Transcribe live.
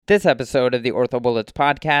This episode of the OrthoBullets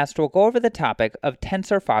podcast will go over the topic of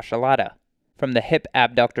tensor fascia lata, from the hip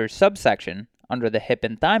abductors subsection under the hip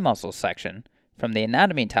and thigh muscles section from the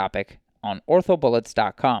anatomy topic on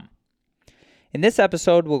orthobullets.com. In this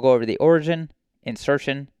episode, we'll go over the origin,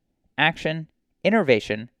 insertion, action,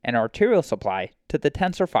 innervation, and arterial supply to the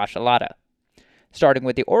tensor fascia lata. Starting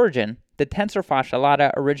with the origin, the tensor fascia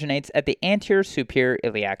lata originates at the anterior superior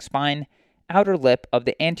iliac spine, outer lip of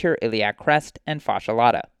the anterior iliac crest, and fascia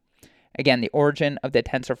lata. Again, the origin of the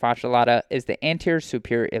tensor fascia lata is the anterior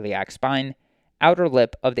superior iliac spine, outer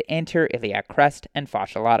lip of the anterior iliac crest, and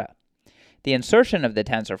fascia lata. The insertion of the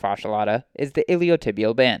tensor fascia lata is the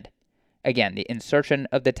iliotibial band. Again, the insertion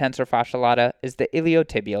of the tensor fascia lata is the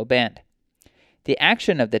iliotibial band. The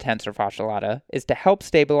action of the tensor fascia lata is to help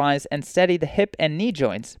stabilize and steady the hip and knee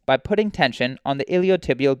joints by putting tension on the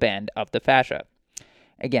iliotibial band of the fascia.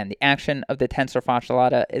 Again, the action of the tensor fascia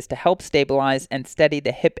lata is to help stabilize and steady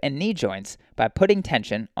the hip and knee joints by putting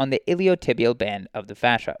tension on the iliotibial band of the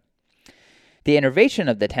fascia. The innervation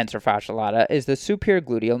of the tensor fascia lata is the superior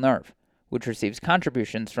gluteal nerve, which receives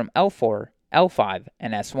contributions from L4, L5,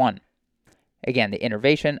 and S1. Again, the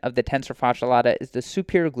innervation of the tensor fascia lata is the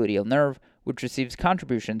superior gluteal nerve, which receives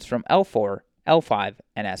contributions from L4, L5,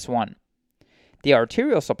 and S1. The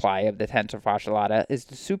arterial supply of the tensor fascia lata is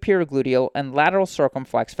the superior gluteal and lateral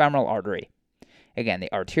circumflex femoral artery. Again,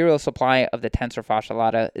 the arterial supply of the tensor fascia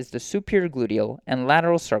lata is the superior gluteal and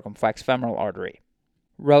lateral circumflex femoral artery.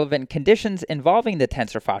 Relevant conditions involving the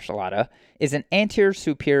tensor fascia lata is an anterior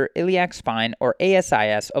superior iliac spine or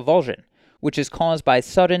ASIS avulsion, which is caused by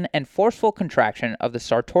sudden and forceful contraction of the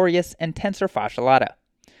sartorius and tensor fascia lata.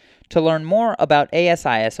 To learn more about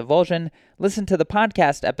ASIS avulsion, listen to the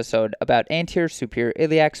podcast episode about anterior superior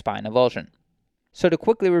iliac spine avulsion. So to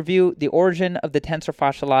quickly review, the origin of the tensor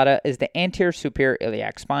fascia lata is the anterior superior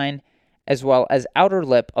iliac spine, as well as outer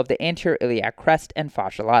lip of the anterior iliac crest and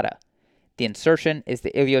fascia lata. The insertion is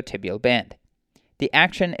the iliotibial band. The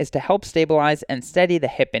action is to help stabilize and steady the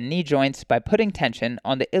hip and knee joints by putting tension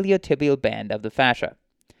on the iliotibial band of the fascia.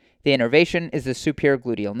 The innervation is the superior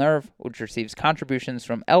gluteal nerve, which receives contributions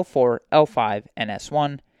from L4, L5, and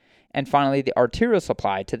S1. And finally, the arterial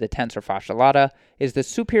supply to the tensor fascia lata is the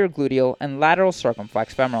superior gluteal and lateral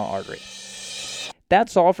circumflex femoral artery.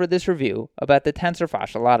 That's all for this review about the tensor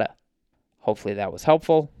fascia lata. Hopefully that was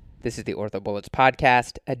helpful. This is the OrthoBullets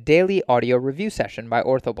podcast, a daily audio review session by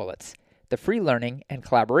OrthoBullets, the free learning and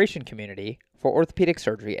collaboration community for orthopedic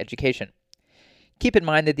surgery education. Keep in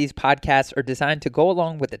mind that these podcasts are designed to go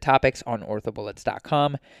along with the topics on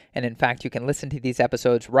orthobullets.com, and in fact, you can listen to these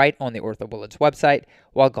episodes right on the OrthoBullets website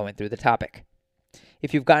while going through the topic.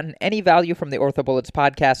 If you've gotten any value from the OrthoBullets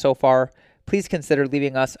podcast so far, please consider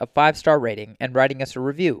leaving us a 5-star rating and writing us a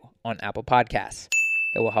review on Apple Podcasts.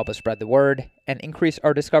 It will help us spread the word and increase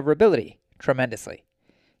our discoverability tremendously.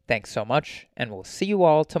 Thanks so much, and we'll see you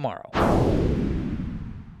all tomorrow.